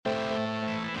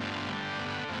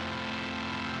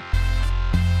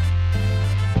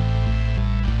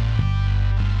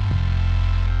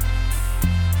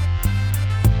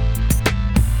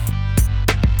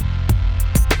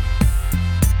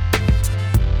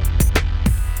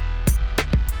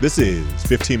This is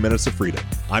 15 Minutes of Freedom.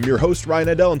 I'm your host, Ryan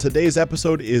Adell, and today's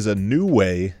episode is a new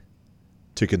way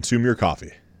to consume your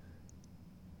coffee.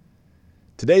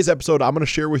 Today's episode, I'm going to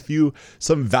share with you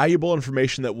some valuable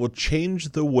information that will change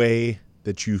the way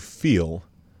that you feel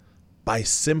by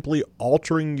simply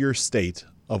altering your state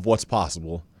of what's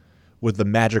possible with the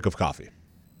magic of coffee.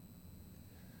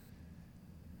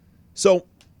 So,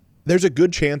 there's a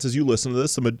good chance as you listen to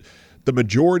this, the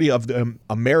majority of the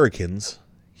Americans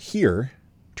here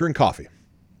drink coffee.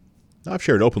 Now, I've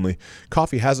shared openly,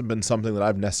 coffee hasn't been something that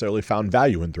I've necessarily found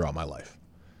value in throughout my life.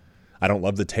 I don't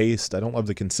love the taste. I don't love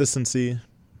the consistency.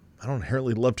 I don't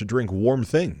inherently love to drink warm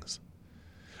things.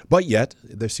 But yet,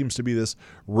 there seems to be this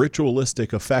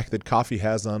ritualistic effect that coffee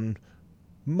has on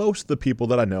most of the people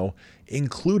that I know,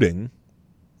 including,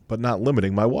 but not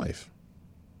limiting, my wife.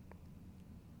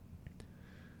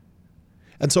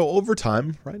 And so over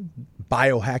time, right,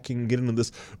 biohacking, getting into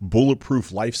this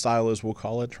bulletproof lifestyle, as we'll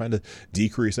call it, trying to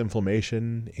decrease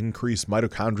inflammation, increase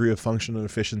mitochondria function and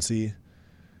efficiency,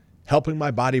 helping my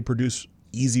body produce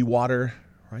easy water,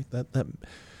 right, that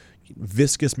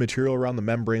viscous material around the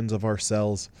membranes of our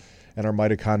cells and our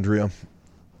mitochondria.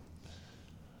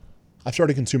 I've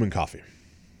started consuming coffee,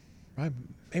 right?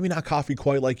 Maybe not coffee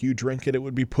quite like you drink it. It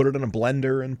would be put it in a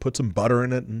blender and put some butter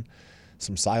in it and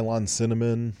some Ceylon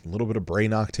cinnamon, a little bit of brain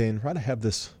octane, right? I have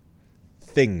this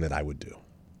thing that I would do.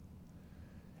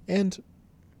 And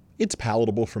it's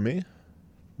palatable for me.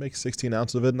 Make 16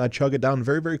 ounces of it and I chug it down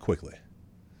very, very quickly.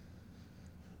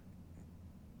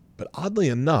 But oddly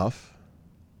enough,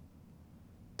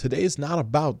 today's not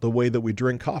about the way that we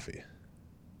drink coffee.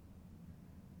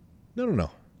 No.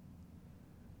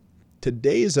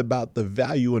 Today's about the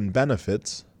value and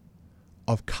benefits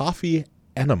of coffee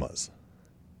enemas.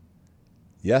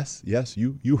 Yes,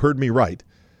 you heard me right.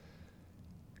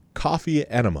 Coffee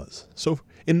enemas. So,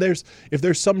 if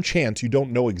there's some chance you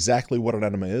don't know exactly what an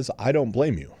enema is, I don't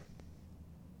blame you.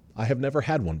 I have never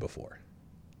had one before.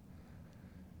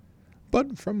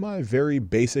 But from my very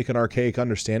basic and archaic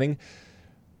understanding,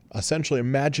 essentially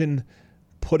imagine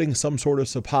putting some sort of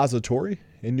suppository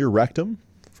in your rectum,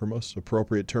 for most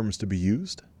appropriate terms to be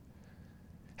used,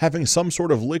 having some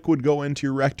sort of liquid go into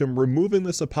your rectum, removing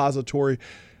the suppository,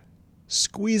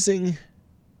 squeezing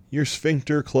your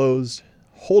sphincter closed,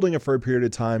 holding it for a period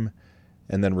of time,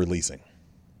 and then releasing.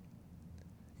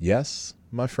 Yes,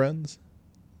 my friends,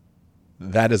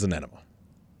 that is an enema.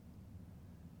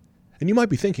 And you might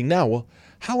be thinking now, well,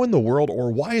 how in the world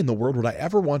or why in the world would I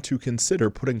ever want to consider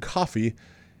putting coffee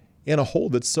in a hole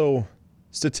that's so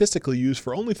statistically used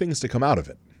for only things to come out of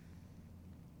it?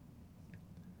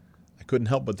 I couldn't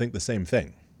help but think the same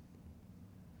thing.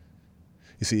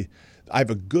 You see, I have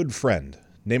a good friend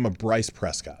named Bryce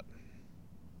Prescott.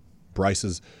 Bryce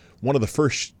is one of the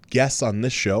first guests on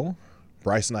this show.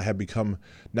 Bryce and I have become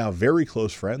now very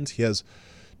close friends. He has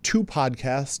 2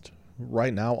 podcasts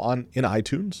right now in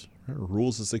iTunes,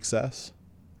 Rules of Success.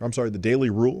 The Daily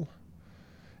Rule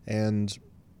and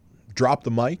Drop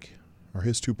the Mic are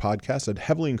his 2 podcasts. I'd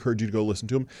heavily encourage you to go listen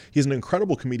to him. He's an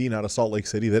incredible comedian out of Salt Lake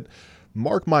City that,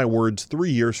 mark my words, 3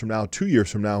 years from now, 2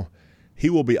 years from now, he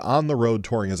will be on the road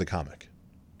touring as a comic.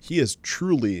 He is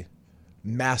truly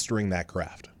mastering that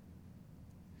craft.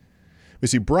 You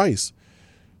see, Bryce,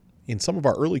 in some of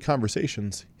our early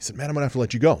conversations, he said, man, I'm going to have to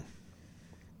let you go.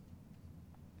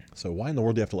 So why in the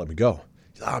world do you have to let me go?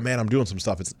 He said, man, I'm doing some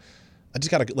stuff. I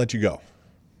just got to let you go.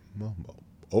 Well,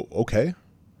 okay.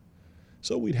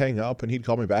 So we'd hang up and he'd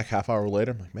call me back half hour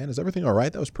later. I'm like, man, is everything all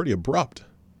right? That was pretty abrupt.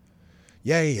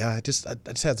 Yeah, I just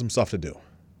had some stuff to do.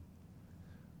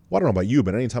 Well, I don't know about you,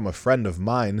 but anytime a friend of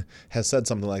mine has said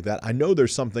something like that, I know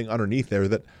there's something underneath there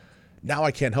that now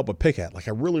I can't help but pick at. Like,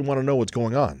 I really want to know what's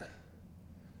going on.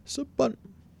 But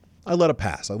I let it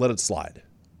pass. I let it slide.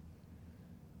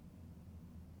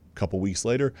 A couple weeks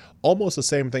later, almost the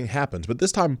same thing happens, but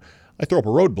this time I throw up a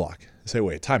roadblock. I say,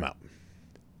 wait, time out.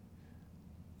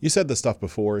 You said this stuff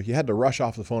before. You had to rush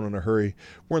off the phone in a hurry.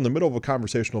 We're in the middle of a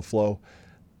conversational flow.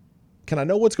 Can I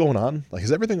know what's going on? Like,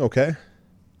 is everything okay?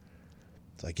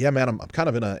 It's like, yeah, man, I'm kind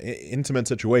of in an intimate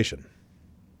situation.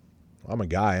 I'm a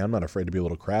guy. I'm not afraid to be a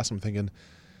little crass. I'm thinking,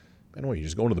 man, what, you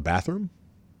just going to the bathroom?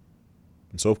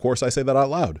 And so, of course, I say that out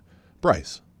loud.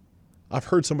 Bryce, I've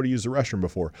heard somebody use the restroom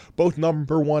before, both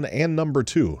number 1 and number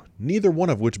 2, neither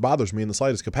one of which bothers me in the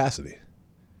slightest capacity.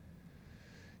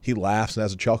 He laughs and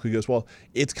has a chuckle. He goes, well,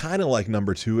 it's kind of like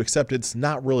number 2, except it's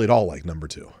not really at all like number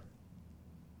 2.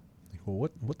 Like,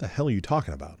 well, what the hell are you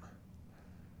talking about?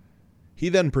 He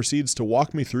then proceeds to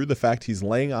walk me through the fact he's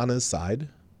laying on his side,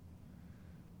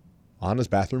 on his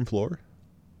bathroom floor,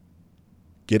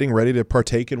 getting ready to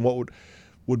partake in what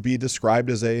would be described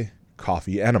as a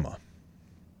coffee enema.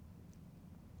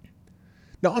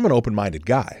 Now, I'm an open-minded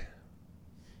guy.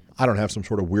 I don't have some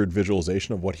sort of weird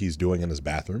visualization of what he's doing in his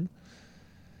bathroom.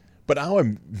 But now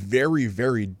I'm very,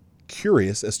 very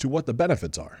curious as to what the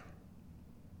benefits are.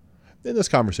 In this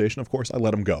conversation, of course, I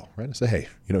let him go, right? I say, hey,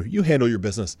 you handle your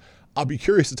business. I'll be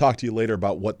curious to talk to you later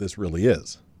about what this really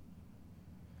is.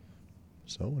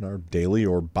 So in our daily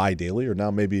or bi-daily or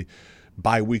now maybe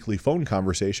bi-weekly phone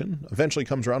conversation, eventually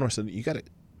comes around and I said, you got to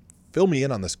fill me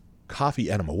in on this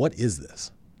coffee enema. What is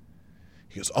this?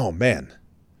 He goes, oh man,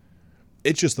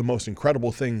 it's just the most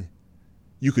incredible thing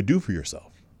you could do for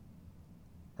yourself.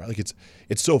 Right? Like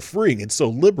it's so freeing. It's so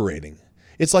liberating.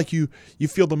 It's like you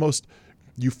feel the most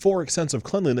euphoric sense of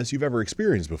cleanliness you've ever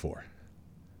experienced before.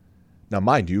 Now,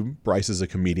 mind you, Bryce is a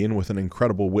comedian with an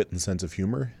incredible wit and sense of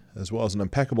humor, as well as an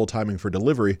impeccable timing for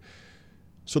delivery.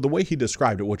 So the way he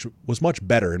described it, which was much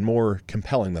better and more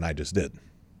compelling than I just did.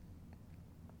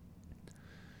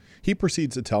 He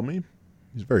proceeds to tell me,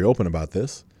 he's very open about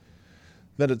this,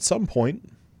 that at some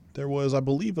point there was, I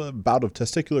believe, a bout of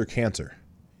testicular cancer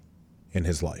in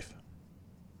his life.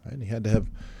 Right? And he had to have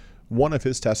one of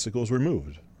his testicles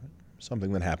removed,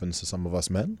 something that happens to some of us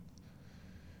men.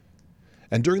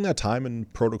 And during that time in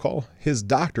protocol, his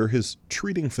doctor, his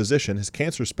treating physician, his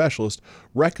cancer specialist,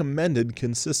 recommended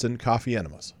consistent coffee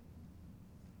enemas.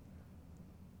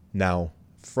 Now,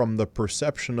 from the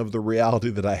perception of the reality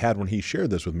that I had when he shared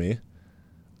this with me,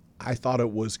 I thought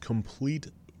it was complete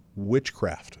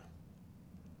witchcraft.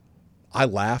 I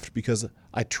laughed because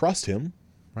I trust him,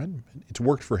 right? It's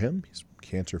worked for him. He's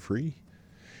cancer-free.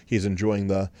 He's enjoying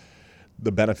the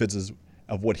benefits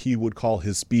of what he would call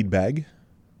his speed bag,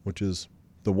 which is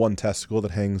the one testicle that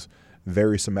hangs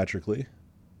very symmetrically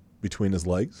between his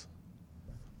legs.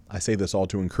 I say this all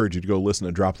to encourage you to go listen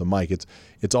to Drop the Mic.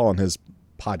 It's all on his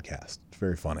podcast. It's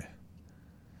very funny.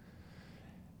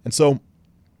 And so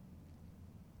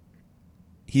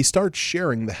he starts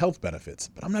sharing the health benefits,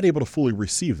 but I'm not able to fully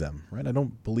receive them, right? I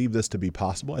don't believe this to be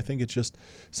possible. I think it's just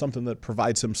something that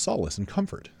provides him solace and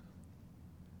comfort.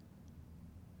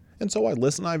 And so I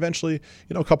listen. I eventually,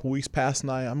 a couple weeks pass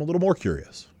and I'm a little more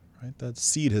curious. Right? That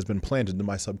seed has been planted into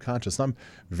my subconscious. I'm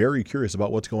very curious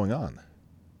about what's going on.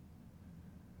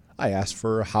 I asked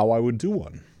for how I would do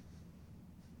one.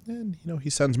 And,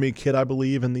 he sends me a kit, I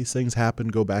believe, and these things happen,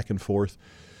 go back and forth.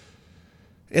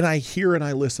 And I hear and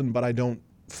I listen, but I don't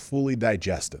fully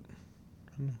digest it.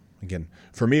 Again,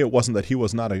 for me, it wasn't that he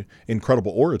was not an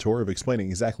incredible orator of explaining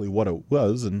exactly what it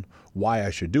was and why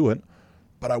I should do it,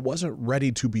 but I wasn't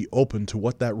ready to be open to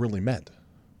what that really meant.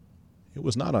 It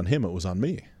was not on him, it was on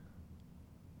me.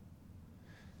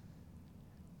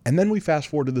 And then we fast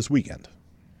forward to this weekend.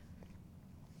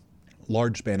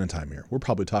 Large span in time here. We're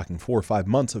probably talking 4 or 5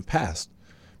 months have passed.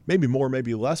 Maybe more,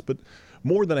 maybe less, but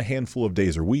more than a handful of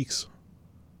days or weeks.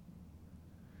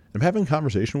 I'm having a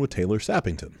conversation with Taylor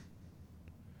Sappington.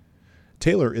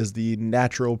 Taylor is the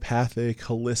naturopathic,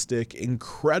 holistic,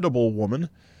 incredible woman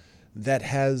that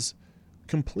has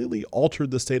completely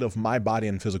altered the state of my body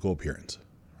and physical appearance.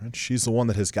 Right? She's the one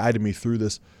that has guided me through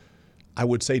this, I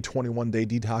would say 21-day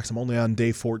detox. I'm only on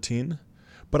day 14,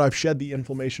 but I've shed the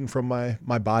inflammation from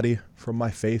my body, from my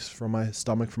face, from my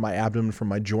stomach, from my abdomen, from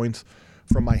my joints,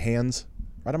 from my hands.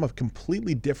 Right? I'm a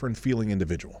completely different feeling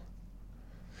individual.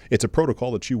 It's a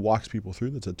protocol that she walks people through.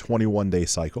 That's a 21-day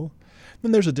cycle.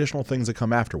 Then there's additional things that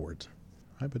come afterwards.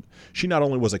 Right? But she not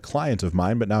only was a client of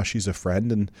mine, but now she's a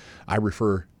friend, and I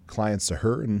refer clients to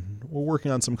her, and we're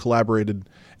working on some collaborated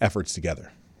efforts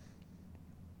together.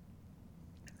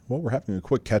 Well, we're having a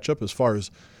quick catch-up as far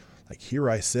as, like, here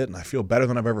I sit, and I feel better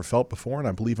than I've ever felt before, and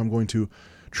I believe I'm going to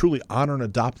truly honor and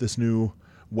adopt this new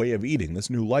way of eating, this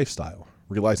new lifestyle,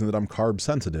 realizing that I'm carb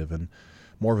sensitive and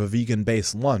more of a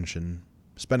vegan-based lunch and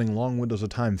spending long windows of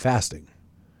time fasting.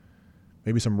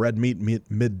 Maybe some red meat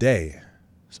midday,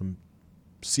 some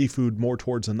seafood more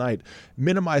towards the night,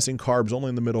 minimizing carbs only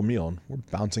in the middle meal. And we're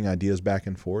bouncing ideas back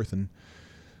and forth, and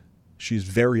she's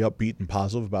very upbeat and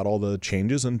positive about all the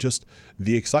changes and just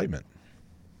the excitement.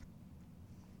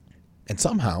 And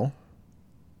somehow,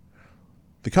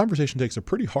 the conversation takes a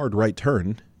pretty hard right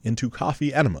turn into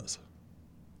coffee enemas.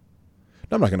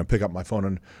 Now, I'm not going to pick up my phone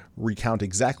and recount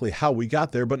exactly how we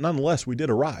got there, but nonetheless, we did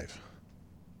arrive.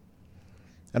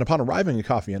 And upon arriving at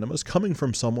coffee enemas, coming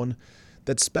from someone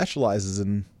that specializes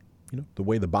in, the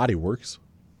way the body works,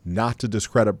 not to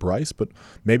discredit Bryce, but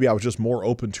maybe I was just more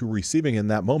open to receiving in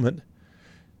that moment,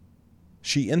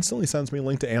 she instantly sends me a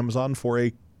link to Amazon for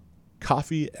a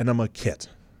coffee enema kit.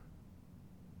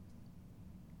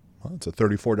 Well, it's a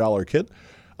 $34 kit.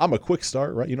 I'm a quick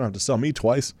start, right? You don't have to sell me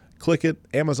twice. Click it,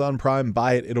 Amazon Prime,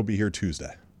 buy it. It'll be here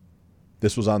Tuesday.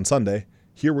 This was on Sunday.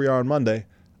 Here we are on Monday.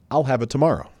 I'll have it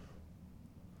tomorrow.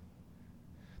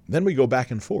 Then we go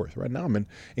back and forth. Right now I'm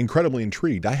incredibly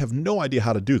intrigued. I have no idea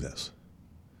how to do this.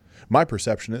 My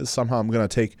perception is somehow I'm going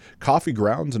to take coffee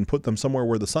grounds and put them somewhere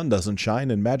where the sun doesn't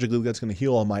shine, and magically that's going to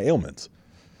heal all my ailments.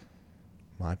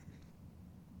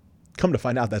 Come to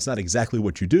find out that's not exactly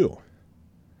what you do.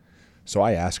 So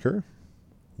I ask her,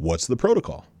 what's the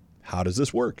protocol? How does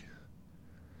this work?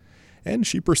 And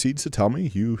she proceeds to tell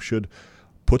me you should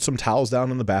put some towels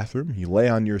down in the bathroom. You lay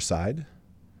on your side.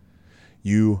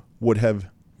 You would have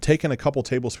taken a couple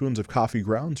tablespoons of coffee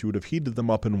grounds. You would have heated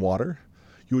them up in water.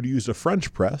 You would use a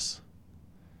French press.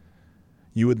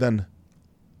 You would then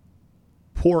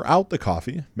pour out the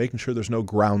coffee, making sure there's no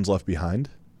grounds left behind.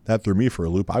 That threw me for a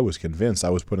loop. I was convinced I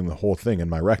was putting the whole thing in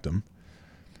my rectum,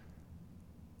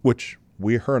 which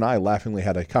her and I laughingly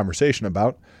had a conversation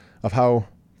about, of how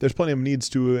there's plenty of needs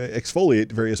to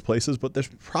exfoliate various places, but there's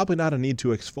probably not a need to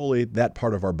exfoliate that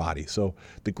part of our body. So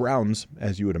the grounds,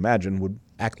 as you would imagine, would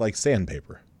act like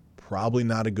sandpaper. Probably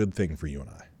not a good thing for you and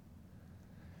I.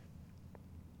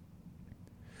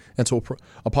 And so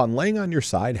upon laying on your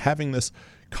side, having this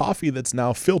coffee that's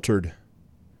now filtered,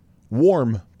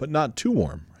 warm, but not too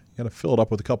warm. You got to fill it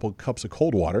up with a couple cups of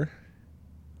cold water.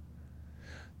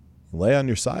 You lay on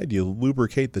your side, you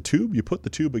lubricate the tube, you put the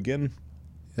tube again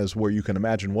as where you can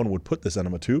imagine one would put this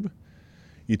enema tube.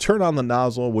 You turn on the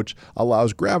nozzle, which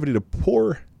allows gravity to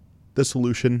pour the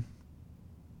solution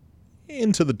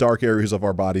into the dark areas of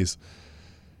our bodies.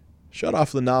 Shut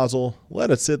off the nozzle,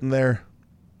 let it sit in there,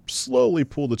 slowly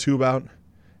pull the tube out,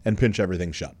 and pinch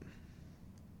everything shut.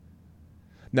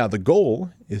 Now, the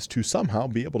goal is to somehow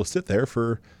be able to sit there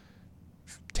for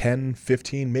 10,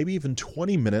 15, maybe even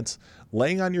 20 minutes,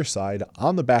 laying on your side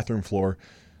on the bathroom floor,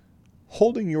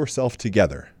 holding yourself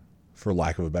together, for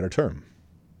lack of a better term.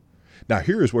 Now,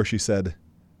 here's where she said,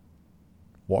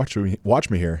 watch me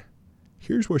here.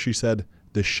 Here's where she said,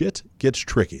 the shit gets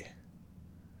tricky.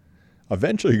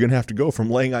 Eventually, you're going to have to go from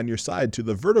laying on your side to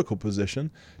the vertical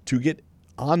position to get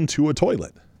onto a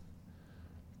toilet.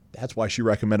 That's why she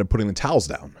recommended putting the towels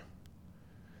down.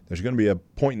 There's going to be a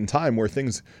point in time where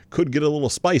things could get a little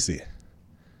spicy.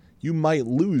 You might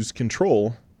lose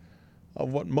control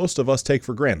of what most of us take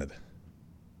for granted.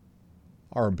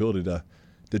 Our ability to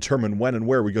determine when and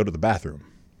where we go to the bathroom.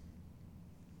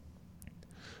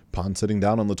 Upon sitting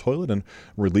down on the toilet and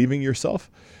relieving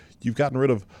yourself, you've gotten rid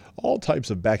of all types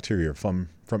of bacteria from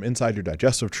inside your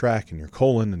digestive tract and your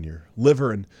colon and your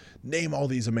liver, and name all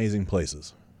these amazing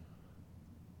places.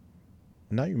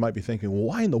 Now you might be thinking, well,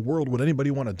 why in the world would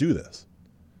anybody want to do this?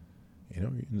 You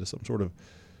know, you're into some sort of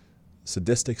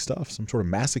sadistic stuff, some sort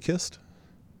of masochist?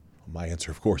 Well, my answer,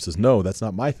 of course, is no, that's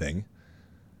not my thing.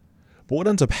 But what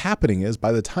ends up happening is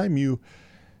by the time you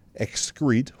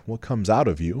excrete what comes out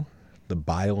of you, the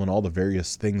bile and all the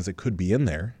various things that could be in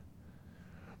there,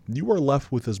 you are left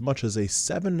with as much as a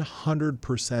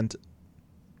 700%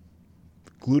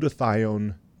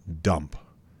 glutathione dump.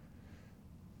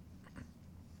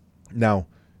 Now,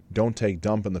 don't take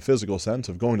dump in the physical sense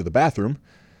of going to the bathroom.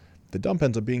 The dump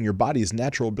ends up being your body's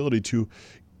natural ability to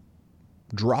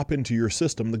drop into your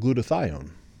system the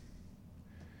glutathione.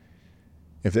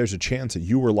 If there's a chance that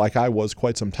you were like I was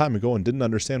quite some time ago and didn't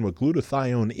understand what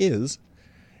glutathione is,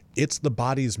 it's the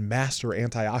body's master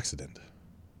antioxidant.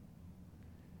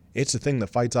 It's the thing that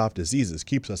fights off diseases,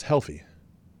 keeps us healthy,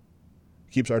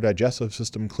 keeps our digestive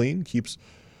system clean, keeps,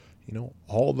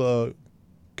 all the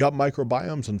gut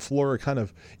microbiomes and flora kind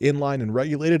of in line and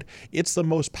regulated. It's the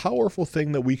most powerful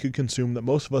thing that we could consume that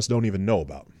most of us don't even know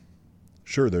about.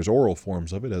 Sure, there's oral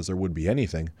forms of it, as there would be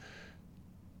anything,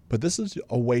 but this is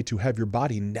a way to have your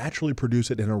body naturally produce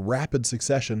it in a rapid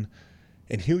succession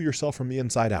and heal yourself from the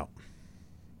inside out.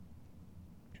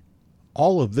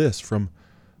 All of this from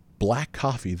black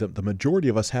coffee that the majority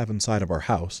of us have inside of our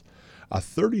house, a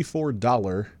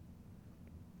 $34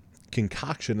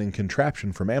 concoction and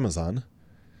contraption from Amazon,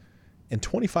 and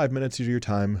 25 minutes of your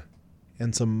time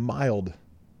and some mild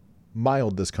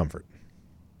discomfort.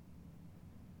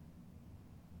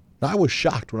 Now, I was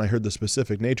shocked when I heard the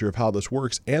specific nature of how this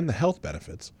works and the health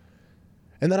benefits.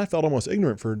 And then I felt almost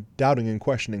ignorant for doubting and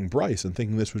questioning Bryce and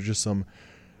thinking this was just some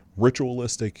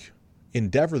ritualistic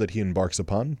endeavor that he embarks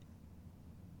upon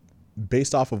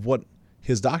based off of what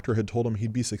his doctor had told him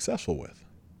he'd be successful with.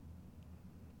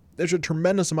 There's a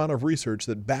tremendous amount of research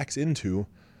that backs into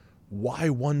why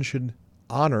one should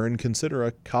honor and consider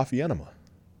a coffee enema.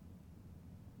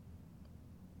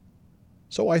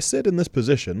 So I sit in this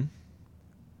position,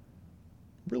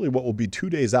 really what will be 2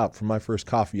 days out from my first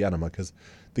coffee enema, because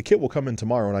the kit will come in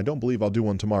tomorrow, and I don't believe I'll do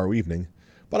one tomorrow evening,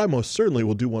 but I most certainly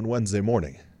will do one Wednesday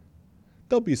morning.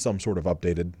 There'll be some sort of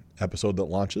updated episode that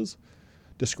launches,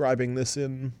 describing this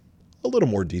in a little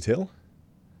more detail.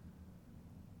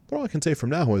 But all I can say from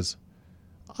now is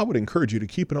I would encourage you to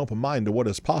keep an open mind to what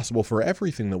is possible for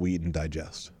everything that we eat and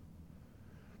digest.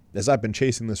 As I've been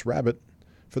chasing this rabbit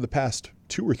for the past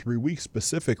 2 or 3 weeks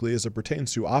specifically as it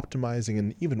pertains to optimizing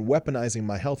and even weaponizing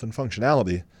my health and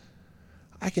functionality,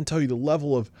 I can tell you the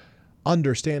level of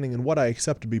understanding and what I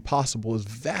accept to be possible is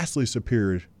vastly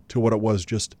superior to what it was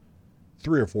just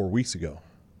 3 or 4 weeks ago.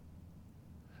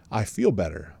 I feel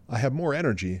better. I have more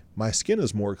energy. My skin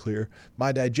is more clear.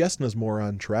 My digestion is more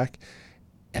on track.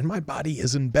 And my body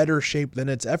is in better shape than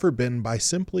it's ever been by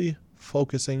simply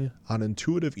focusing on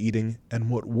intuitive eating and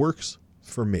what works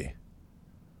for me.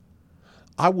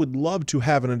 I would love to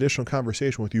have an additional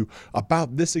conversation with you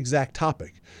about this exact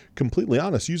topic. Completely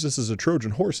honest, use this as a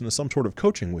Trojan horse into some sort of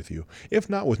coaching with you. If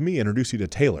not with me, introduce you to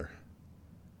Taylor,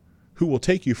 who will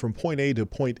take you from point A to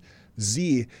point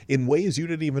Z in ways you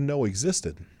didn't even know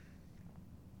existed.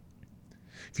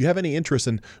 If you have any interest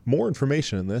in more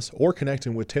information in this or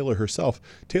connecting with Taylor herself,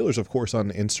 Taylor's of course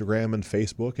on Instagram and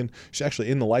Facebook, and she's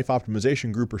actually in the Life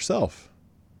Optimization Group herself.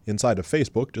 Inside of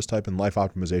Facebook, just type in Life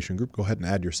Optimization Group, go ahead and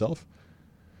add yourself.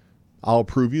 I'll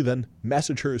approve you, then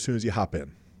message her as soon as you hop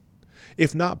in.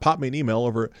 If not, pop me an email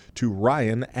over to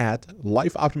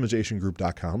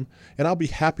ryan@lifeoptimizationgroup.com, and I'll be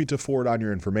happy to forward on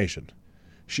your information.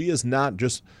 She is not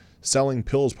just selling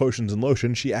pills, potions, and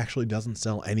lotion. She actually doesn't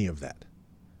sell any of that.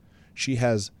 She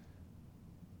has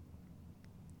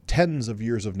tens of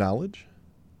years of knowledge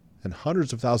and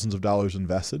hundreds of thousands of dollars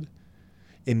invested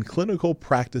in clinical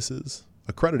practices,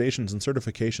 accreditations, and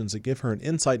certifications that give her an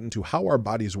insight into how our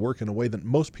bodies work in a way that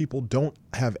most people don't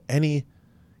have any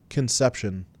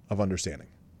conception of understanding.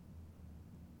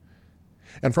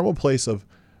 And from a place of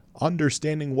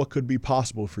understanding what could be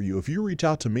possible for you, if you reach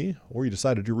out to me or you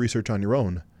decide to do research on your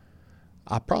own,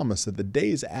 I promise that the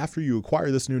days after you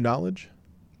acquire this new knowledge,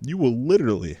 you will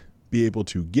literally be able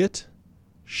to get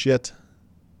shit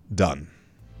done.